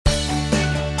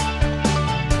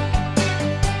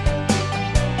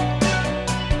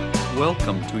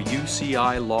Welcome to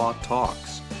UCI Law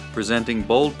Talks, presenting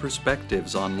bold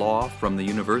perspectives on law from the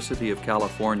University of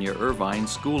California, Irvine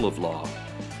School of Law.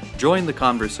 Join the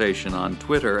conversation on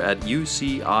Twitter at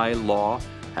UCI Law,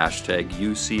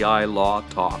 #UCI Law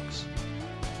Talks.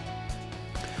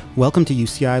 Welcome to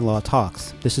UCI Law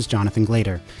Talks. This is Jonathan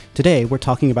Glader. Today, we're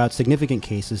talking about significant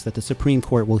cases that the Supreme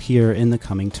Court will hear in the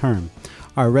coming term.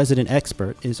 Our resident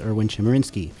expert is Erwin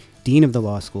Chemerinsky, Dean of the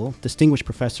Law School, Distinguished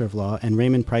Professor of Law, and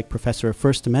Raymond Pike Professor of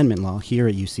First Amendment Law here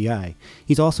at UCI.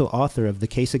 He's also author of The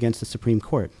Case Against the Supreme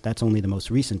Court. That's only the most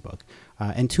recent book.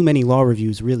 And too many law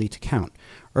reviews really to count.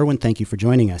 Erwin, thank you for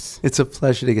joining us. It's a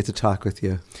pleasure to get to talk with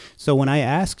you. So when I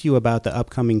asked you about the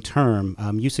upcoming term,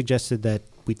 you suggested that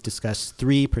we discuss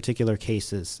three particular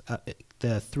cases.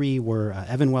 The three were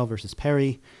Evenwel versus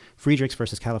Perry, Friedrichs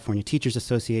versus California Teachers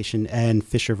Association, and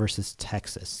Fisher versus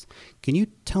Texas. Can you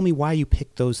tell me why you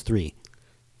picked those three?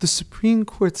 The Supreme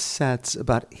Court sets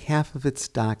about half of its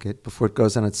docket before it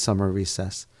goes on its summer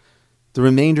recess. The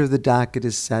remainder of the docket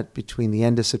is set between the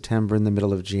end of September and the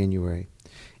middle of January.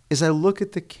 As I look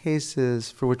at the cases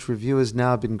for which review has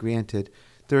now been granted,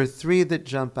 there are three that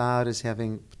jump out as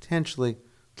having potentially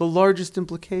the largest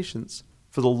implications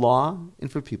for the law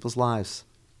and for people's lives.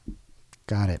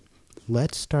 Got it.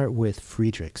 Let's start with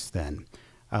Friedrichs then.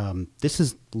 This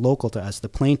is local to us. The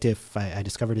plaintiff, I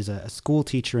discovered, is a school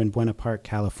teacher in Buena Park,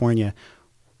 California.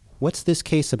 What's this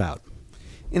case about?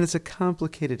 And it's a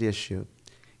complicated issue.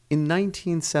 In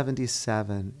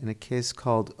 1977, in a case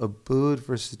called Abood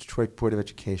versus Detroit Board of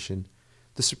Education,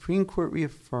 the Supreme Court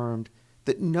reaffirmed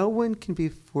that no one can be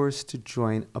forced to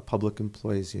join a public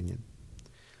employees union,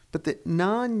 but that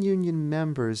non-union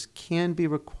members can be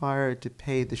required to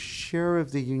pay the share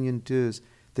of the union dues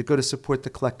that go to support the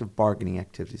collective bargaining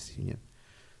activities of the union.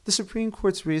 The Supreme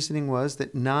Court's reasoning was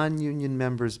that non-union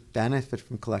members benefit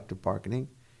from collective bargaining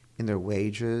in their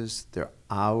wages, their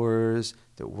hours,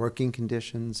 their working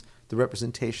conditions, the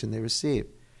representation they receive.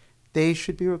 They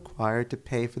should be required to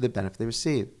pay for the benefit they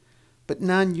receive. But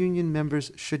non-union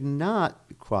members should not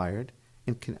be required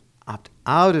and can opt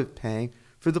out of paying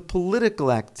for the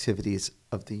political activities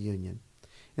of the union.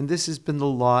 And this has been the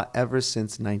law ever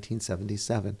since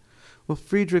 1977. Well,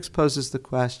 Friedrichs poses the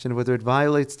question of whether it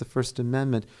violates the First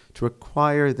Amendment to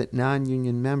require that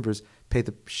non-union members pay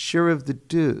the share of the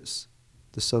dues,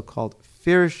 the so-called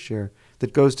fair share,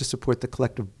 that goes to support the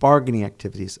collective bargaining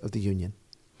activities of the union.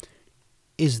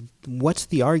 What's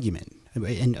the argument?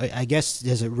 And I guess,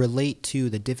 does it relate to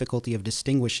the difficulty of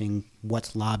distinguishing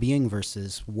what's lobbying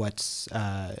versus what's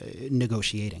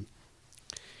negotiating?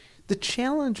 The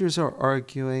challengers are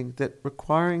arguing that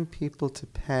requiring people to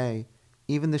pay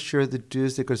even the share of the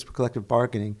dues that goes to collective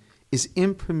bargaining is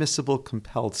impermissible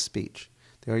compelled speech.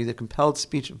 They argue that compelled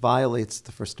speech violates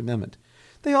the First Amendment.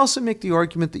 They also make the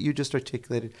argument that you just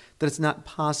articulated, that it's not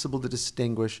possible to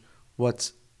distinguish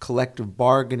what's collective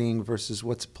bargaining versus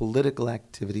what's political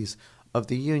activities of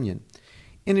the union.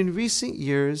 And in recent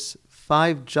years,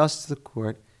 5 justices of the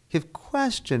court have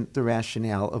questioned the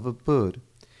rationale of Abood.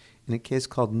 In a case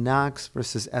called Knox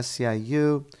versus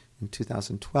SEIU in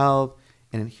 2012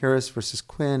 and in Harris versus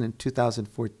Quinn in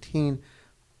 2014,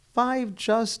 5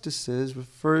 justices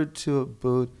referred to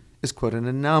Abood as, quote, an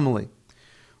anomaly.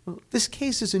 Well, this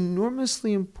case is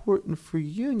enormously important for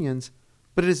unions,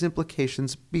 but it has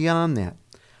implications beyond that.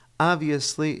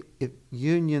 Obviously, if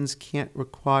unions can't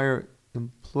require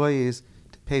employees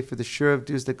to pay for the share of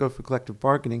dues that go for collective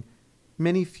bargaining,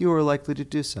 many fewer are likely to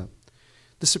do so.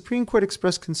 The Supreme Court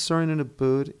expressed concern in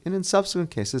Abood and in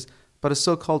subsequent cases about a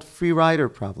so-called free rider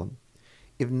problem.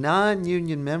 If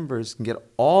non-union members can get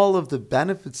all of the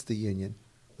benefits of the union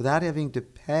without having to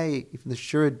pay even the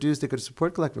share of dues that go to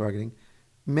support collective bargaining,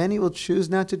 many will choose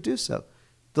not to do so.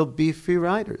 They'll be free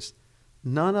riders.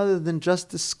 None other than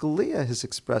Justice Scalia has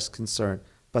expressed concern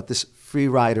about this free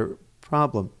rider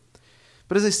problem.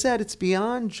 But as I said, it's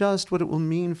beyond just what it will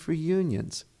mean for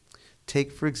unions.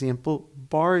 Take, for example,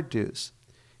 bar dues.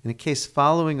 In a case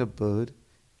following Abood,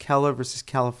 Keller versus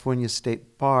California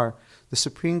State Bar, the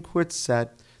Supreme Court said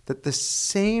that the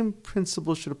same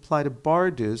principle should apply to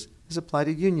bar dues as apply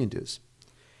to union dues.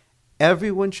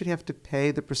 Everyone should have to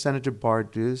pay the percentage of bar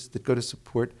dues that go to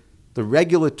support the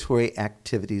regulatory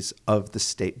activities of the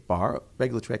state bar,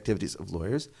 regulatory activities of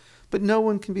lawyers, but no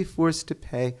one can be forced to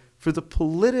pay for the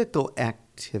political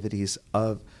activities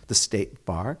of the state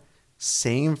bar.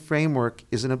 Same framework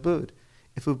is in Abood.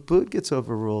 If Abood gets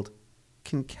overruled,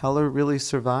 can Keller really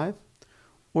survive?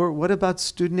 Or what about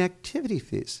student activity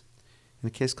fees? In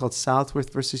a case called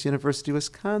Southworth versus University of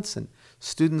Wisconsin,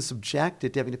 students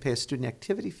objected to having to pay a student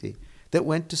activity fee that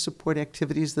went to support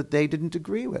activities that they didn't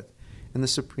agree with. And the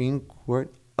Supreme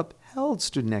Court upheld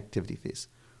student activity fees.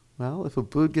 Well, if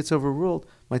Abood gets overruled,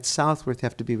 might Southworth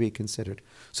have to be reconsidered?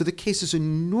 So the case is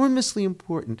enormously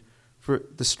important for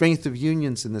the strength of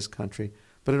unions in this country,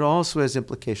 but it also has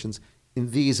implications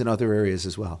in these and other areas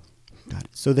as well. Got it.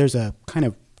 So there's a kind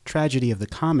of tragedy of the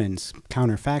commons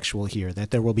counterfactual here,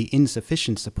 that there will be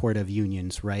insufficient support of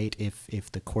unions, right,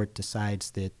 if the court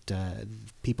decides that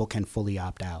people can fully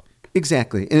opt out.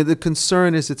 Exactly. And the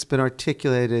concern, as it's been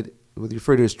articulated, what you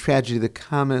refer to as tragedy of the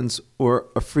commons or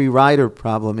a free rider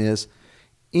problem, is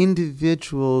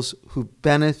individuals who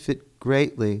benefit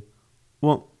greatly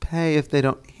won't pay if they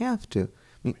don't have to.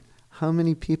 I mean, how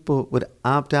many people would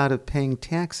opt out of paying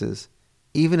taxes,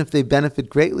 even if they benefit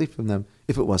greatly from them,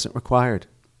 if it wasn't required?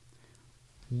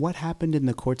 What happened in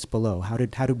the courts below? How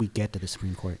did we get to the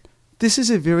Supreme Court? This is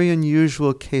a very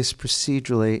unusual case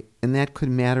procedurally, and that could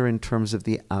matter in terms of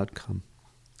the outcome.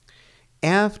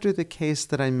 After the case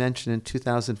that I mentioned in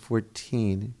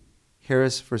 2014,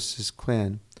 Harris versus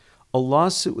Quinn, a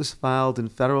lawsuit was filed in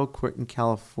federal court in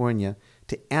California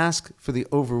to ask for the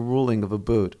overruling of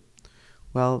Abood.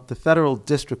 Well, the federal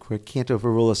district court can't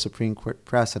overrule a Supreme Court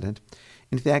precedent.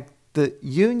 In fact, the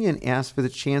union asked for the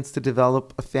chance to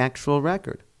develop a factual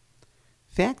record.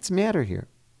 Facts matter here.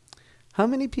 How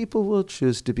many people will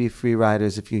choose to be free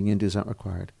riders if union dues aren't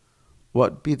required?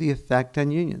 What would be the effect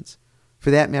on unions?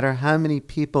 For that matter, how many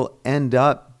people end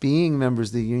up being members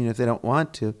of the union if they don't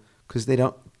want to because they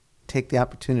don't take the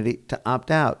opportunity to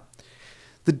opt out?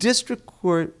 The district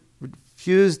court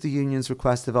refused the union's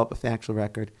request to develop a factual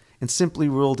record and simply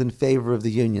ruled in favor of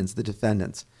the unions, the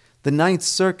defendants. The Ninth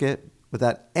Circuit,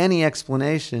 without any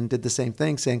explanation, did the same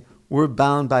thing, saying, we're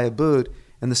bound by Abood,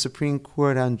 and the Supreme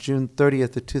Court on June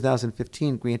 30th of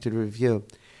 2015 granted review.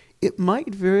 It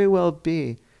might very well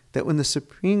be that when the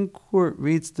Supreme Court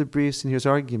reads the briefs and hears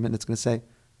argument, it's going to say,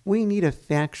 we need a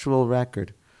factual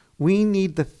record. We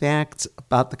need the facts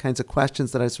about the kinds of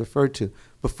questions that I just referred to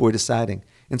before deciding.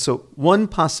 And so one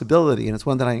possibility, and it's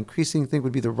one that I increasingly think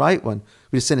would be the right one,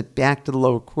 would be to send it back to the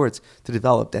lower courts to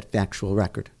develop that factual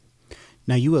record.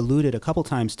 Now, you alluded a couple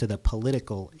times to the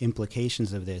political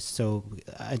implications of this, so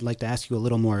I'd like to ask you a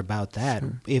little more about that.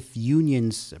 Sure. If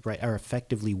unions are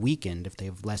effectively weakened, if they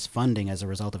have less funding as a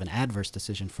result of an adverse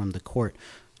decision from the court,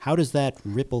 how does that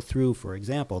ripple through, for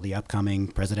example, the upcoming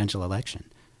presidential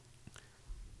election?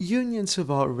 Unions have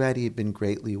already been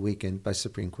greatly weakened by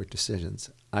Supreme Court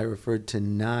decisions. I referred to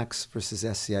Knox versus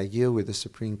SEIU, where the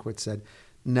Supreme Court said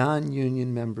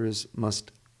non-union members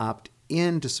must opt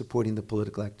into supporting the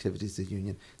political activities of the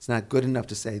union. It's not good enough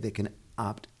to say they can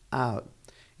opt out.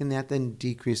 And that then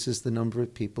decreases the number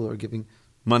of people who are giving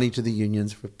money to the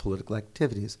unions for political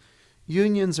activities.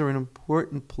 Unions are an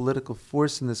important political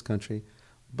force in this country,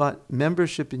 but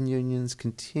membership in unions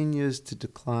continues to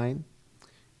decline.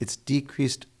 It's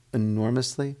decreased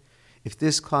enormously. If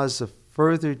this causes a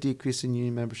further decrease in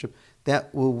union membership,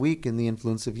 that will weaken the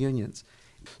influence of unions.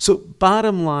 So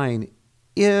bottom line,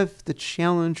 if the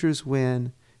challengers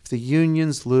win, if the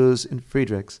unions lose in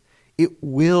Friedrichs, it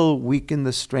will weaken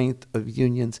the strength of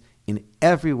unions in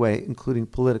every way, including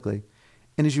politically.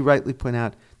 And as you rightly point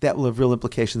out, that will have real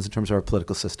implications in terms of our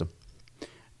political system.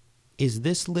 Is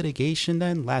this litigation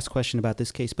then, last question about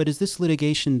this case, but is this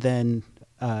litigation then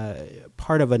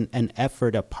part of an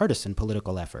effort, a partisan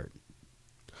political effort?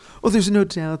 Well, there's no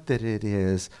doubt that it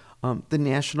is. The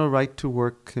National Right to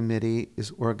Work Committee is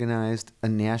organized a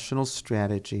national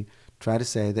strategy to try to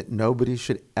say that nobody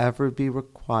should ever be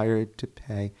required to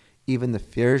pay even the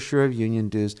fair share of union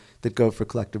dues that go for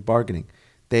collective bargaining.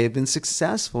 They have been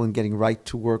successful in getting right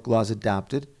to work laws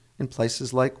adopted in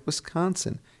places like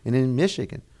Wisconsin and in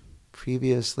Michigan,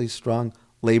 previously strong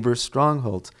labor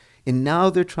strongholds. And now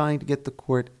they're trying to get the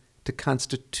court to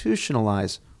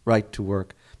constitutionalize right to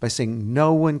work by saying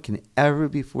no one can ever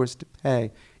be forced to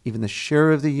pay even the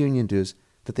share of the union dues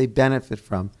that they benefit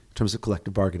from in terms of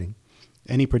collective bargaining.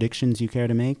 Any predictions you care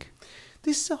to make?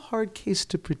 This is a hard case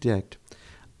to predict.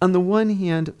 On the one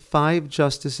hand, 5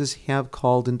 justices have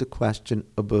called into question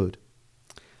Abood.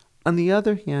 On the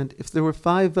other hand, if there were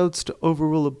 5 votes to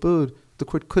overrule Abood, the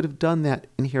court could have done that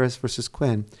in Harris versus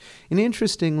Quinn. And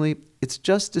interestingly, it's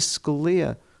Justice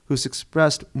Scalia who's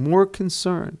expressed more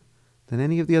concern than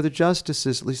any of the other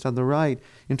justices, at least on the right,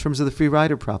 in terms of the free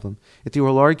rider problem. At the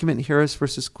oral argument in Harris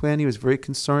versus Quinn, he was very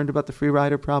concerned about the free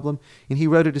rider problem, and he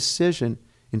wrote a decision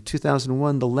in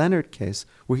 2001, the Leonard case,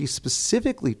 where he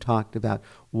specifically talked about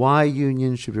why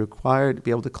unions should be required to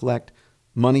be able to collect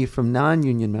money from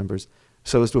non-union members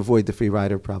so as to avoid the free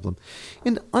rider problem.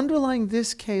 And underlying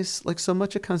this case, like so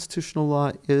much of constitutional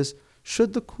law, is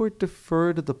should the court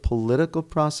defer to the political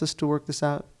process to work this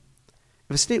out?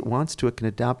 If a state wants to, it can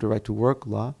adopt a right to work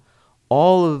law.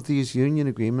 all of these union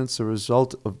agreements a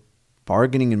result of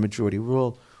bargaining and majority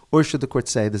rule, or should the court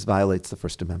say this violates the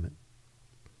First Amendment?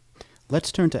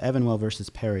 Let's turn to Evanwell versus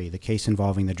Perry, the case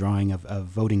involving the drawing of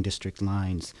voting district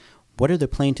lines. What are the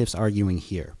plaintiffs arguing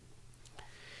here?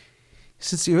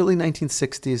 Since the early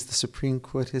 1960s, the Supreme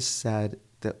Court has said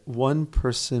that one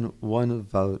person, one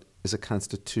vote is a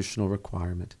constitutional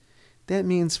requirement. That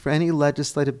means for any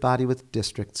legislative body with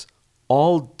districts,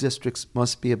 all districts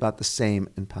must be about the same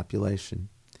in population.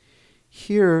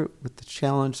 Here, what the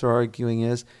challengers are arguing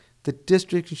is that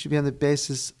districts should be on the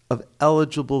basis of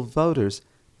eligible voters,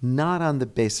 not on the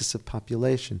basis of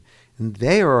population. And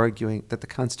they are arguing that the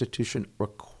Constitution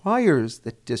requires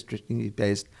that districting be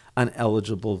based on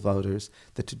eligible voters,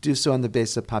 that to do so on the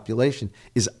basis of population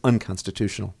is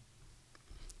unconstitutional.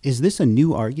 Is this a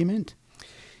new argument?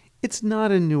 It's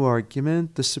not a new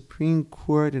argument. The Supreme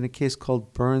Court, in a case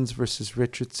called Burns versus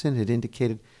Richardson, had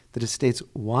indicated that if states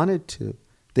wanted to,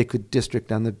 they could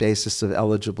district on the basis of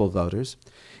eligible voters.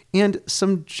 And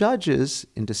some judges,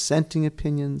 in dissenting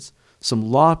opinions, some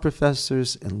law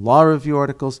professors in law review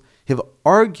articles have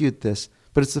argued this,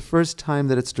 but it's the first time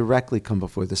that it's directly come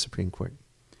before the Supreme Court.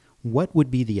 What would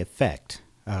be the effect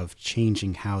of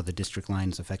changing how the district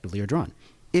lines effectively are drawn?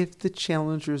 If the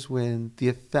challengers win, the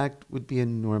effect would be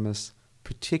enormous,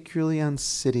 particularly on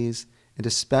cities and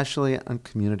especially on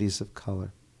communities of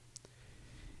color.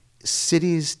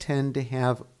 Cities tend to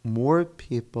have more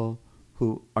people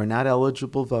who are not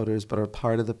eligible voters but are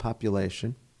part of the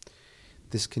population.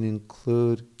 This can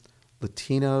include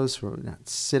Latinos who are not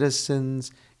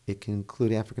citizens. It can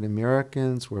include African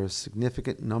Americans, where a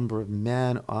significant number of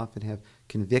men often have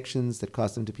convictions that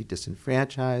cause them to be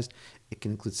disenfranchised. It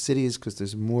can include cities because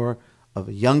there's more of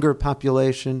a younger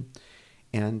population.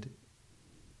 And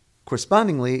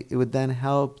correspondingly, it would then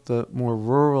help the more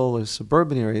rural or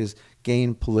suburban areas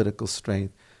gain political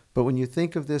strength. But when you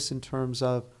think of this in terms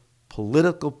of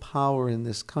political power in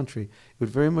this country, it would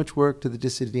very much work to the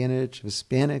disadvantage of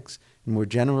Hispanics and more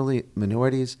generally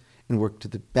minorities, and work to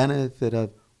the benefit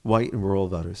of white and rural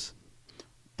voters.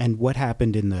 And what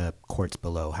happened in the courts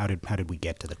below? How did we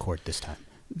get to the court this time?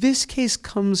 This case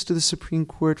comes to the Supreme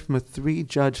Court from a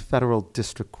 3-judge federal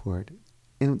district court.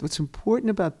 And what's important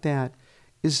about that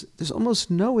is there's almost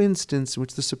no instance in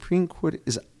which the Supreme Court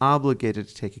is obligated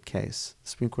to take a case. The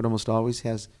Supreme Court almost always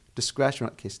has discretion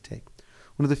on what case to take.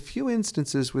 One of the few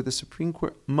instances where the Supreme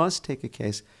Court must take a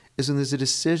case is when there's a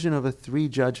decision of a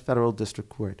 3-judge federal district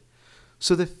court.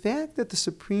 So the fact that the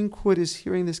Supreme Court is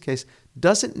hearing this case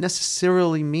doesn't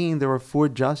necessarily mean there are 4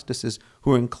 justices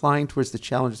who are inclined towards the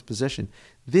challenger's position.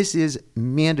 This is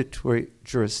mandatory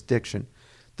jurisdiction.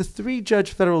 The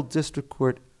 3-judge federal district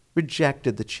court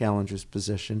rejected the challenger's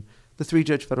position. The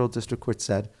 3-judge federal district court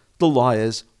said the law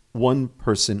is one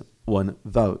person, one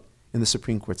vote. And the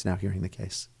Supreme Court's now hearing the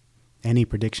case. Any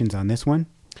predictions on this one?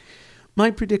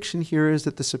 My prediction here is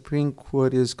that the Supreme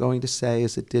Court is going to say,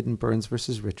 as it did in Burns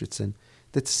versus Richardson,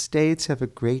 that states have a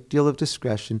great deal of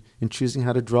discretion in choosing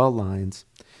how to draw lines,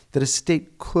 that a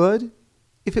state could,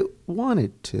 if it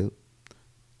wanted to,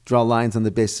 draw lines on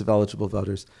the basis of eligible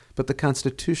voters, but the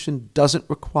Constitution doesn't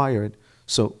require it,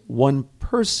 so one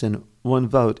person, one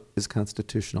vote is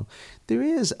constitutional. There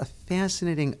is a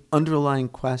fascinating underlying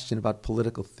question about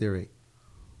political theory.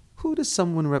 Who does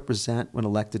someone represent when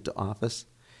elected to office?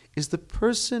 Is the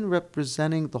person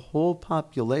representing the whole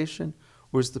population,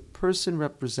 or is the person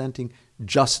representing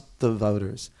just the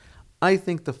voters? I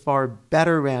think the far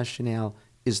better rationale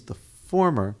is the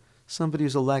former. Somebody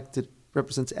who's elected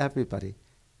represents everybody.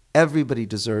 Everybody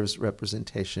deserves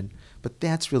representation, but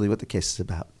that's really what the case is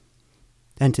about.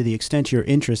 And to the extent you're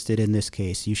interested in this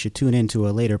case, you should tune into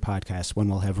a later podcast when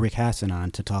we'll have Rick Hassan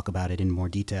on to talk about it in more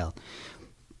detail.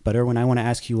 But Erwin, I want to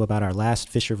ask you about our last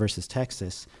Fisher versus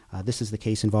Texas. This is the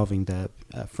case involving the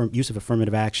use of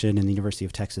affirmative action in the University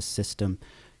of Texas system.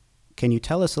 Can you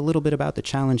tell us a little bit about the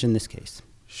challenge in this case?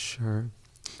 Sure.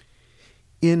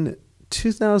 In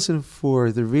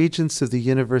 2004, the regents of the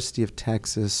University of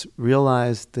Texas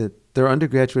realized that their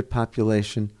undergraduate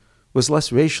population was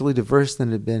less racially diverse than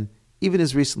it had been even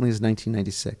as recently as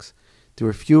 1996. There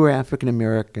were fewer African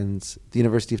Americans at the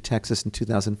University of Texas in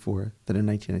 2004 than in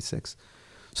 1996.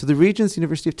 So the regents of the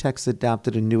University of Texas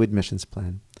adopted a new admissions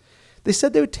plan. They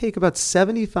said they would take about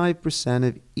 75%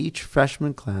 of each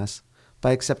freshman class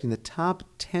by accepting the top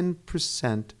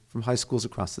 10% from high schools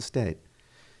across the state.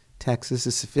 Texas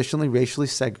is sufficiently racially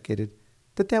segregated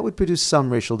that would produce some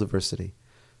racial diversity.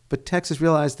 But Texas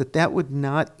realized that would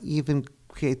not even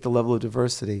create the level of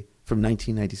diversity from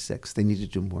 1996. They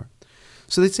needed to do more.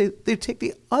 So they'd say they'd take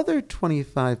the other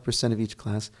 25% of each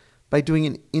class by doing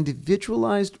an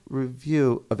individualized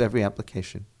review of every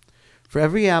application. For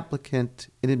every applicant,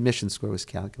 an admission score was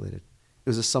calculated. It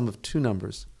was a sum of two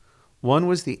numbers. One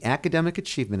was the academic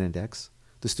achievement index,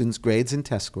 the student's grades and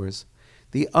test scores.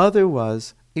 The other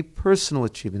was a personal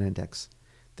achievement index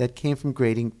that came from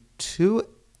grading 2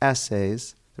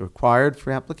 essays that were required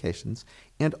for applications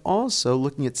and also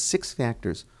looking at 6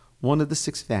 factors. One of the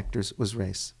 6 factors was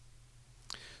race.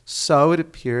 So it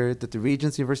appeared that the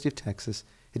Regents University of Texas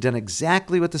had done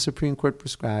exactly what the Supreme Court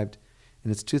prescribed in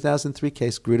its 2003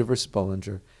 case, Grutter v.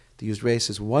 Bollinger, to use race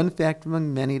as one factor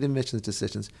among many admissions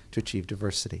decisions to achieve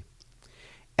diversity.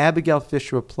 Abigail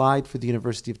Fisher applied for the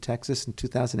University of Texas in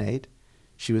 2008.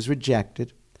 She was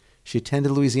rejected. She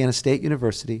attended Louisiana State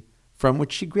University, from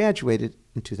which she graduated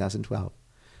in 2012.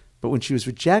 But when she was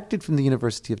rejected from the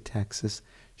University of Texas,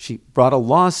 she brought a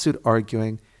lawsuit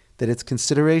arguing that its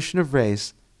consideration of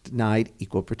race denied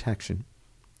equal protection.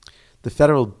 The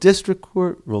federal district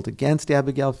court ruled against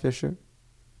Abigail Fisher,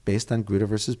 based on Grutter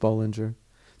versus Bollinger.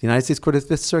 The United States Court of the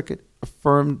Fifth Circuit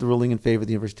affirmed the ruling in favor of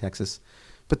the University of Texas.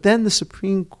 But then the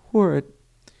Supreme Court,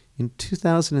 in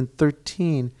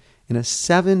 2013, in a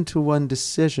 7-1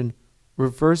 decision,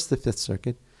 reversed the Fifth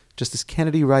Circuit. Justice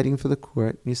Kennedy, writing for the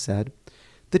court, he said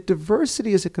that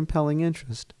diversity is a compelling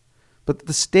interest, but that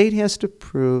the state has to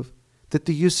prove that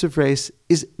the use of race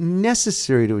is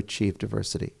necessary to achieve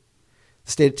diversity.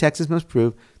 The state of Texas must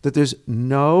prove that there's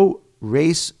no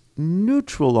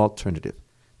race-neutral alternative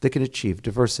that can achieve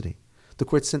diversity. The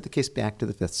court sent the case back to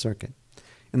the Fifth Circuit.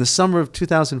 In the summer of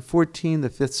 2014, the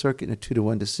Fifth Circuit, in a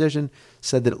 2-1 decision,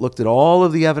 said that it looked at all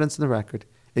of the evidence in the record.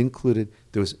 It included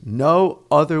there was no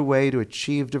other way to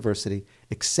achieve diversity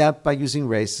except by using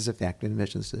race as a factor in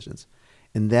admission decisions.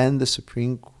 And then the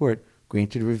Supreme Court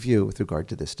granted review with regard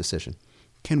to this decision.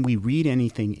 Can we read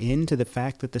anything into the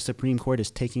fact that the Supreme Court is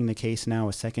taking the case now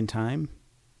a second time?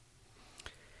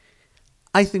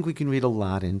 I think we can read a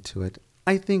lot into it.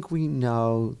 I think we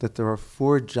know that there are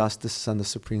 4 justices on the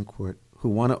Supreme Court who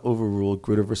want to overrule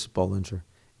Grutter v. Bollinger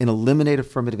and eliminate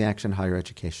affirmative action in higher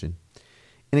education.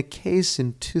 In a case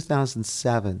in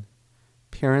 2007,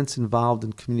 parents involved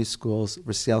in community schools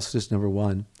were Salesforce number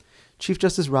 1. Chief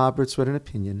Justice Roberts wrote an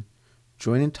opinion,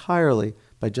 joined entirely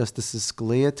by Justices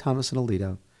Scalia, Thomas, and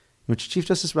Alito, in which Chief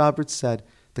Justice Roberts said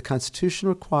the Constitution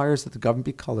requires that the government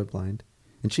be colorblind,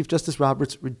 and Chief Justice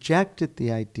Roberts rejected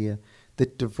the idea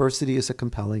that diversity is a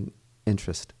compelling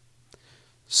interest.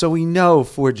 So we know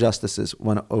 4 justices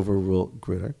want to overrule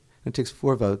Grutter, and it takes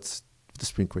 4 votes for the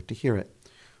Supreme Court to hear it.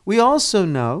 We also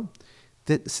know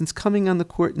that since coming on the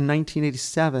court in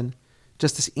 1987,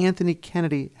 Justice Anthony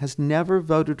Kennedy has never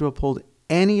voted to uphold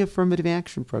any affirmative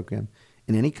action program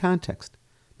in any context,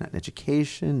 not in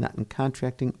education, not in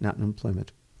contracting, not in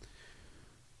employment.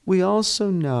 We also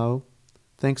know,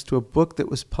 thanks to a book that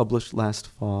was published last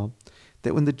fall,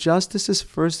 that when the justices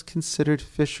first considered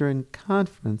Fisher in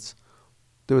conference,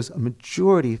 there was a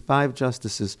majority, 5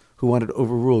 justices, who wanted to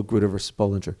overrule Grutter v.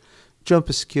 Bollinger. Joan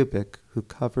Piskupic, who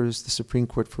covers the Supreme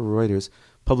Court for Reuters,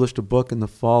 published a book in the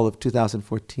fall of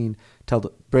 2014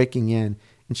 titled Breaking In,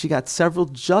 and she got several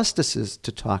justices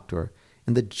to talk to her.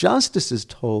 And the justices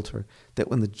told her that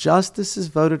when the justices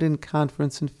voted in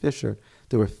conference in Fisher,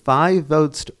 there were 5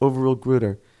 votes to overrule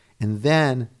Grutter, and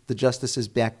then the justices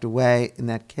backed away in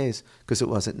that case because it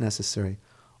wasn't necessary.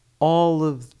 All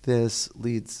of this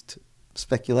leads to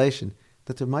speculation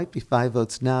that there might be 5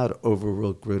 votes now to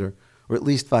overrule Grutter, or at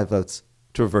least 5 votes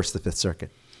to reverse the Fifth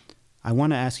Circuit. I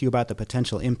want to ask you about the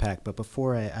potential impact, but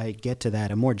before I get to that,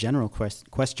 a more general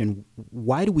question,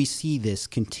 why do we see this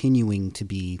continuing to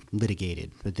be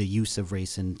litigated, the use of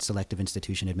race in selective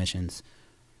institution admissions?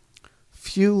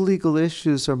 Few legal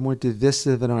issues are more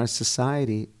divisive in our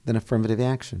society than affirmative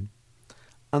action.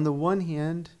 On the one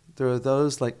hand, there are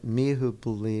those like me who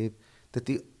believe that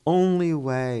the only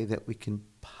way that we can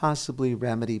possibly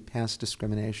remedy past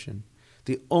discrimination,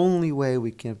 the only way we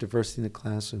can have diversity in the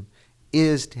classroom,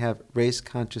 is to have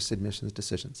race-conscious admissions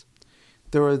decisions.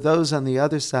 There are those on the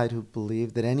other side who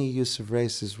believe that any use of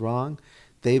race is wrong.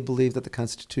 They believe that the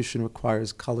Constitution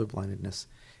requires colorblindness.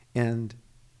 And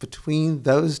between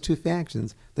those 2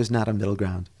 factions, there's not a middle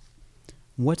ground.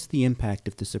 What's the impact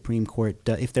if the Supreme Court,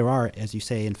 if there are, as you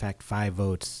say, in fact, 5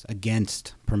 votes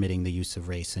against permitting the use of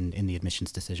race in the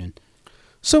admissions decision?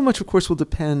 So much, of course, will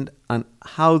depend on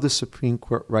how the Supreme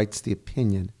Court writes the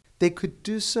opinion. They could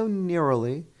do so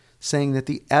narrowly, saying that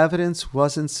the evidence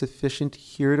wasn't sufficient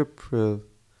here to prove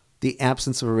the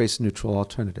absence of a race-neutral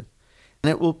alternative. And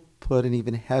it will put an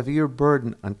even heavier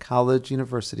burden on college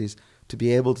universities to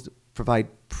be able to provide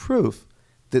proof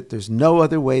that there's no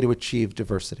other way to achieve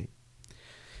diversity.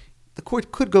 The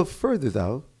court could go further,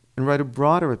 though, and write a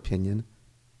broader opinion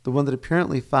the one that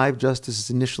apparently 5 justices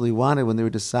initially wanted when they were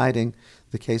deciding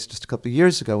the case just a couple of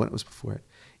years ago when it was before it.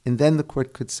 And then the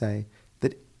court could say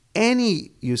that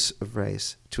any use of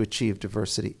race to achieve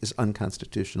diversity is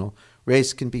unconstitutional.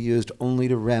 Race can be used only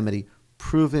to remedy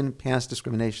proven past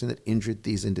discrimination that injured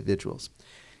these individuals.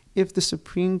 If the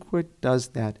Supreme Court does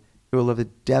that, it will have a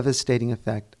devastating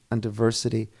effect on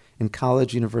diversity in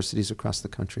college universities across the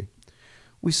country.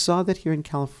 We saw that here in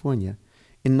California.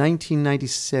 In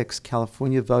 1996,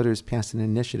 California voters passed an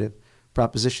initiative,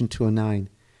 Proposition 209.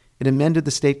 It amended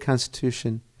the state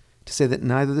constitution to say that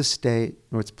neither the state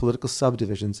nor its political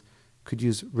subdivisions could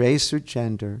use race or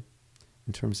gender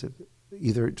in terms of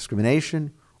either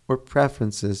discrimination or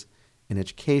preferences in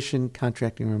education,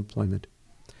 contracting, or employment.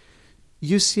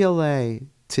 UCLA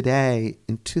today,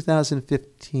 in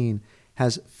 2015,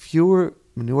 has fewer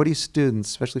minority students,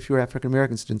 especially fewer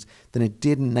African-American students, than it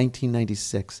did in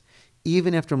 1996.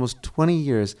 Even after almost 20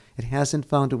 years, it hasn't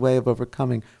found a way of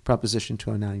overcoming Proposition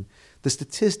 209. The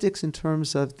statistics in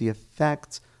terms of the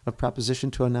effects of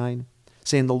Proposition 209,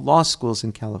 say in the law schools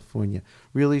in California,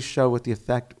 really show what the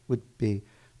effect would be.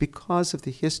 Because of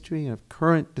the history of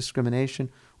current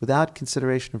discrimination, without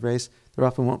consideration of race, there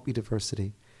often won't be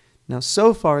diversity. Now,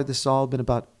 so far, this has all been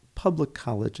about public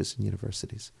colleges and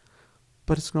universities,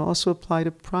 but it's going to also apply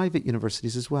to private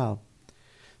universities as well.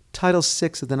 Title VI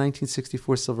of the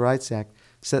 1964 Civil Rights Act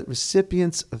said that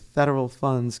recipients of federal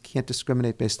funds can't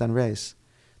discriminate based on race.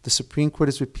 The Supreme Court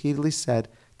has repeatedly said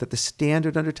that the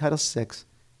standard under Title VI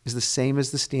is the same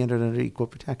as the standard under equal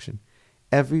protection.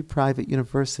 Every private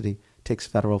university takes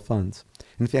federal funds.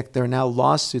 In fact, there are now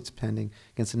lawsuits pending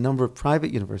against a number of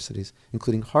private universities,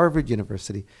 including Harvard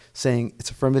University, saying its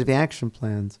affirmative action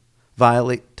plans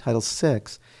violate Title VI.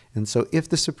 And so if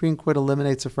the Supreme Court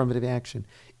eliminates affirmative action,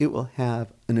 it will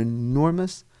have an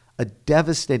enormous, a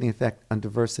devastating effect on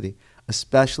diversity,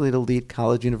 especially to lead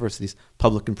college universities,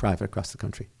 public and private, across the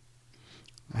country.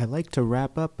 I'd like to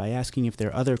wrap up by asking if there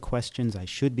are other questions I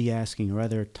should be asking or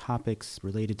other topics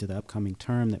related to the upcoming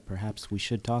term that perhaps we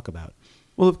should talk about.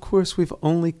 Well, of course, we've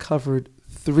only covered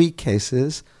 3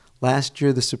 cases. Last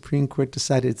year, the Supreme Court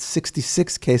decided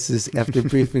 66 cases after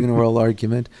briefing and oral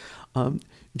argument.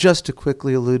 Just to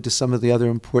quickly allude to some of the other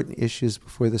important issues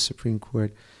before the Supreme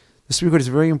Court, the Supreme Court is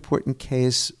a very important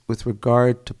case with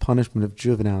regard to punishment of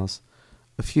juveniles.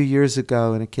 A few years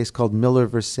ago, in a case called Miller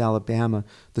versus Alabama,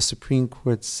 the Supreme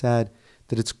Court said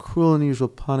that it's cruel and unusual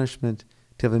punishment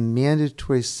to have a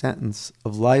mandatory sentence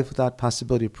of life without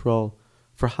possibility of parole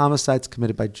for homicides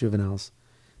committed by juveniles.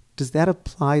 Does that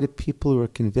apply to people who are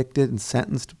convicted and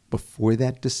sentenced before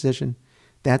that decision?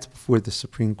 That's before the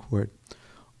Supreme Court.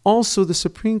 Also, the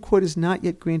Supreme Court has not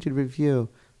yet granted review,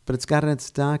 but it's got on its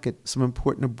docket some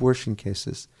important abortion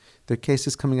cases. There are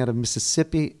cases coming out of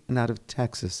Mississippi and out of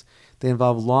Texas. They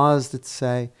involve laws that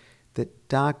say that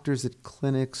doctors at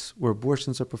clinics where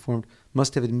abortions are performed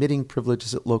must have admitting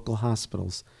privileges at local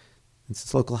hospitals. And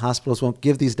since local hospitals won't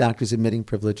give these doctors admitting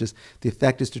privileges, the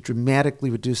effect is to dramatically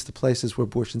reduce the places where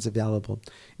abortions are available.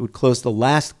 It would close the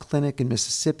last clinic in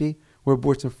Mississippi where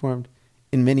abortions are performed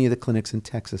in many of the clinics in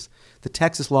Texas. The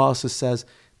Texas law also says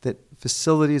that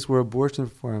facilities where abortions are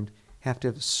performed have to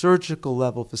have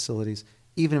surgical-level facilities,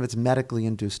 even if it's medically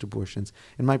induced abortions.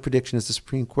 And my prediction is the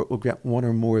Supreme Court will grant one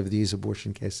or more of these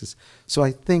abortion cases. So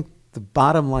I think the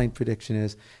bottom line prediction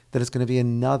is that it's going to be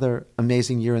another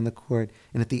amazing year in the court.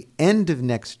 And at the end of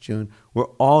next June, we're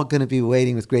all going to be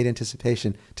waiting with great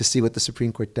anticipation to see what the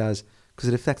Supreme Court does, because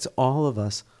it affects all of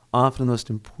us, often the most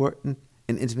important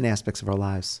and intimate aspects of our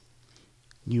lives.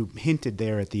 You hinted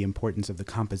there at the importance of the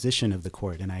composition of the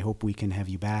court, and I hope we can have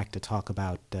you back to talk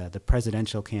about the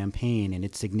presidential campaign and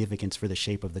its significance for the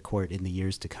shape of the court in the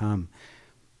years to come.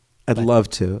 I'd love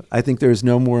to. I think there is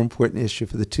no more important issue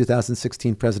for the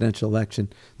 2016 presidential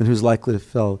election than who's likely to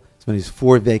fill as many as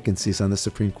 4 vacancies on the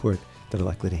Supreme Court that are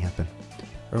likely to happen.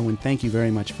 Erwin, thank you very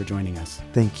much for joining us.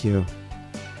 Thank you.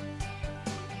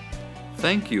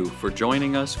 Thank you for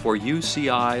joining us for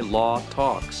UCI Law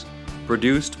Talks,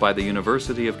 produced by the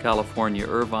University of California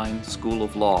Irvine School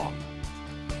of Law.